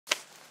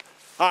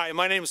Hi,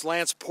 my name is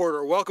Lance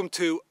Porter. Welcome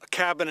to a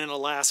cabin in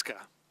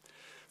Alaska.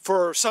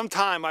 For some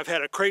time I've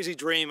had a crazy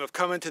dream of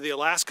coming to the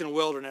Alaskan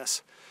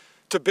wilderness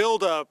to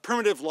build a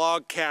primitive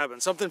log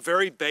cabin, something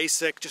very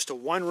basic, just a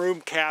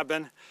one-room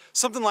cabin,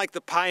 something like the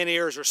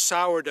pioneers or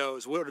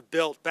sourdoughs would have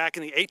built back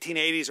in the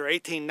 1880s or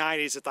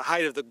 1890s at the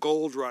height of the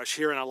gold rush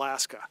here in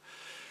Alaska.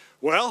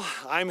 Well,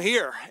 I'm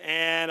here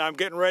and I'm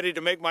getting ready to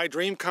make my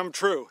dream come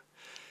true.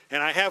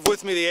 And I have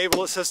with me the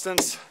able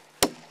assistance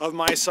of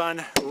my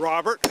son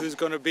Robert, who's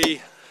going to be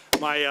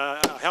my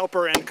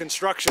helper and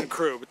construction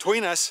crew.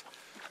 Between us,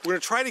 we're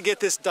going to try to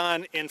get this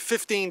done in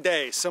 15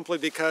 days, simply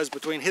because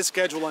between his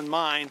schedule and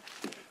mine,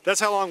 that's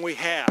how long we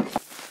have.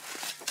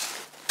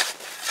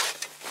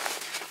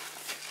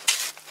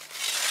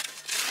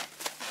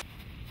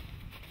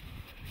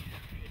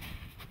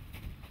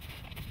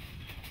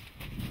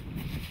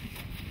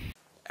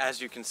 As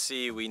you can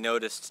see, we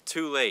noticed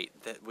too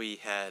late that we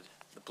had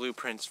the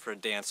blueprints for a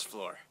dance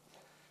floor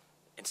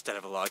instead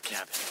of a log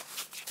cabin.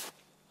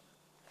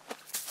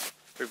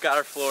 We've got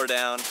our floor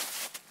down,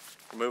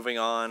 we're moving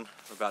on.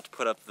 We're about to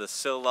put up the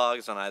sill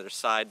logs on either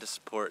side to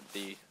support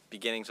the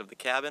beginnings of the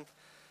cabin,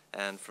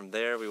 and from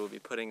there we will be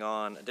putting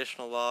on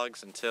additional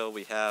logs until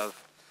we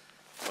have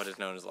what is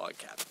known as a log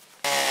cabin.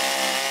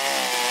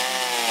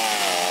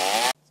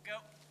 Let's go.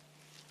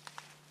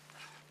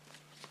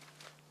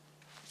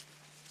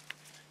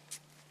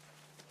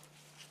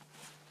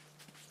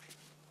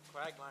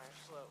 Quagmire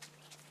slope.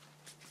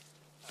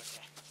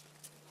 Okay.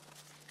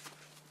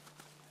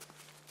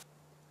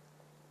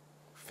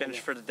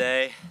 Finished for the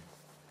day.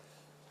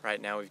 Right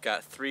now we've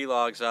got 3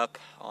 logs up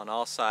on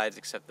all sides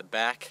except the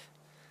back.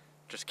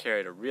 Just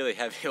carried a really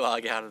heavy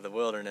log out of the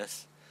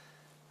wilderness.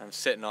 I'm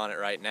sitting on it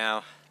right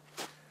now.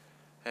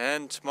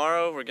 And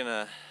tomorrow we're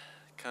gonna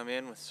come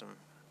in with some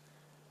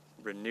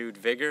renewed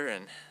vigor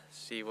and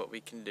see what we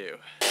can do.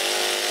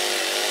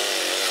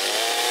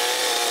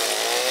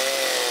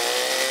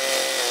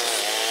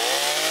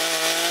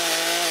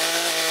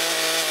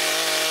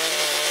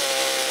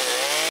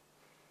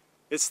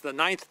 It's the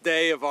 9th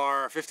day of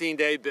our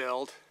 15-day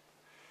build.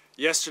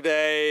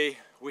 Yesterday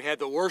we had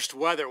the worst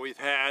weather we've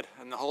had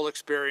in the whole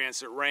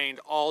experience. It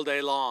rained all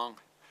day long.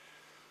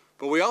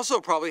 But we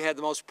also probably had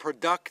the most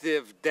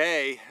productive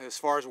day as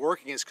far as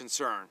working is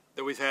concerned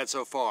that we've had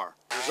so far.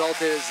 The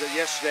result is that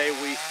yesterday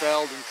we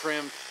felled and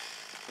trimmed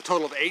a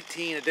total of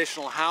 18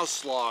 additional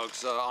house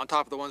logs on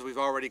top of the ones we've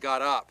already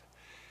got up.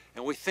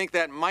 And we think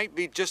that might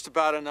be just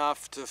about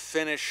enough to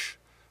finish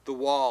the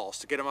walls,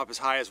 to get them up as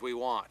high as we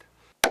want.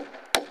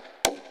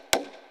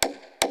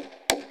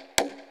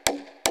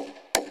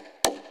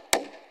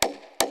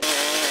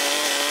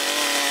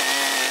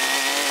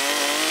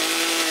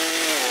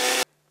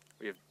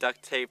 We have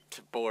duct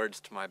taped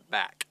boards to my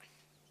back.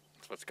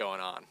 That's what's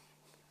going on.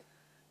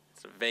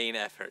 It's a vain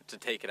effort to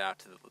take it out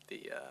to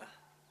the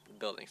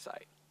building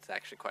site. It's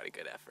actually quite a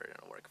good effort and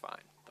it'll work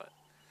fine, but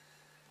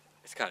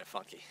it's kind of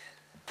funky.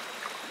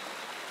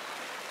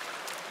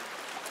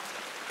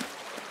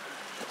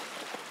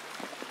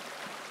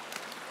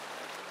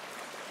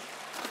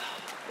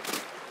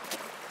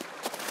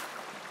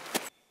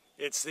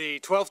 It's the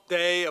 12th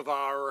day of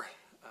our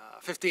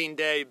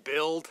 15-day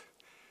build,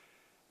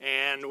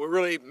 and we're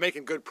really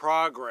making good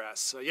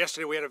progress.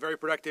 Yesterday we had a very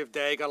productive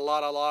day, got a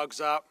lot of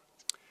logs up.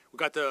 We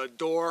got the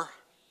door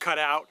cut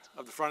out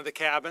of the front of the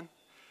cabin.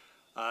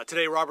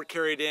 Today Robert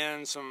carried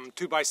in some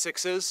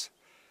 2x6s,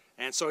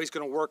 and so he's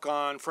going to work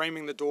on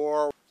framing the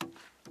door.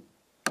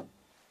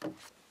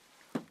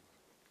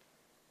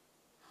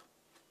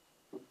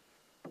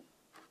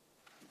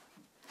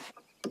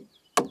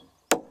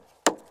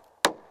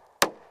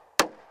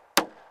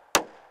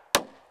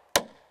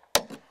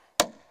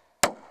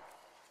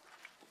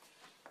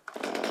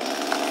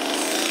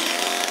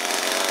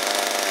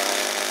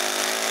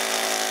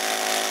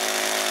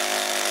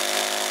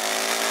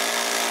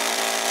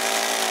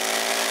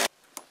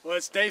 Well,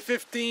 it's day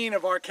 15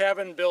 of our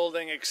cabin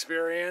building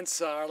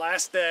experience, our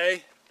last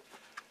day.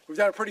 We've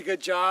done a pretty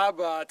good job.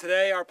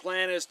 Today our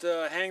plan is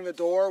to hang the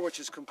door, which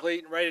is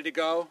complete and ready to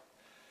go,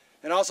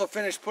 and also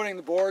finish putting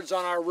the boards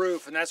on our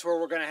roof, and that's where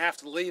we're going to have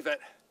to leave it.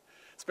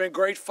 It's been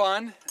great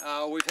fun.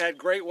 We've had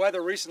great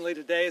weather recently.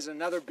 Today is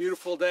another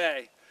beautiful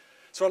day,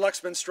 so our luck's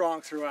been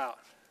strong throughout.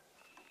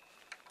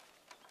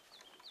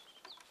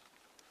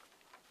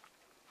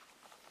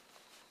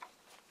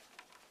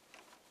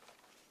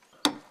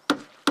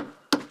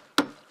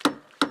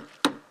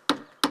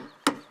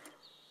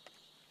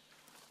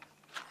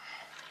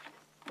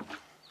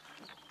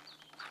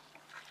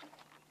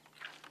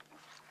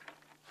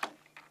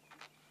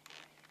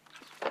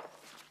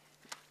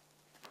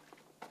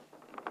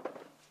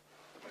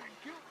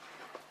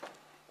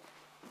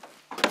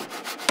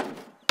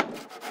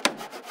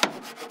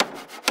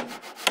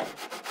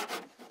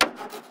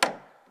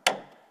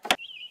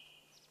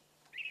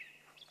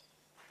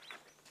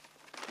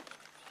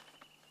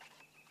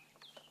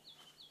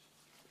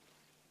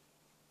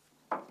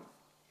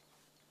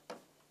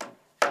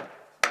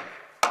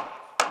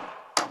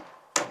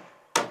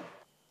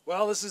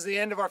 Well, this is the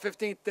end of our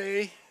 15th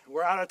day.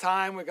 We're out of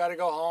time. We got to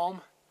go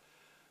home.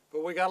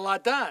 But we got a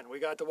lot done. We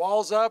got the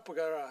walls up, we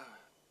got a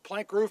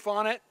plank roof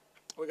on it,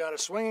 we got a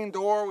swinging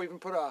door, we even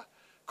put a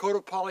coat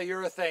of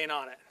polyurethane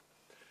on it.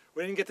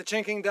 We didn't get the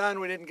chinking done,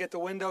 we didn't get the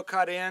window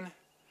cut in,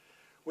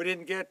 we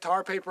didn't get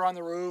tar paper on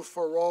the roof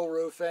for roll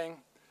roofing.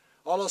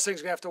 All those things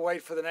are going to have to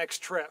wait for the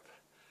next trip.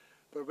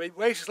 But we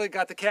basically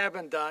got the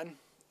cabin done,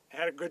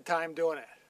 had a good time doing it.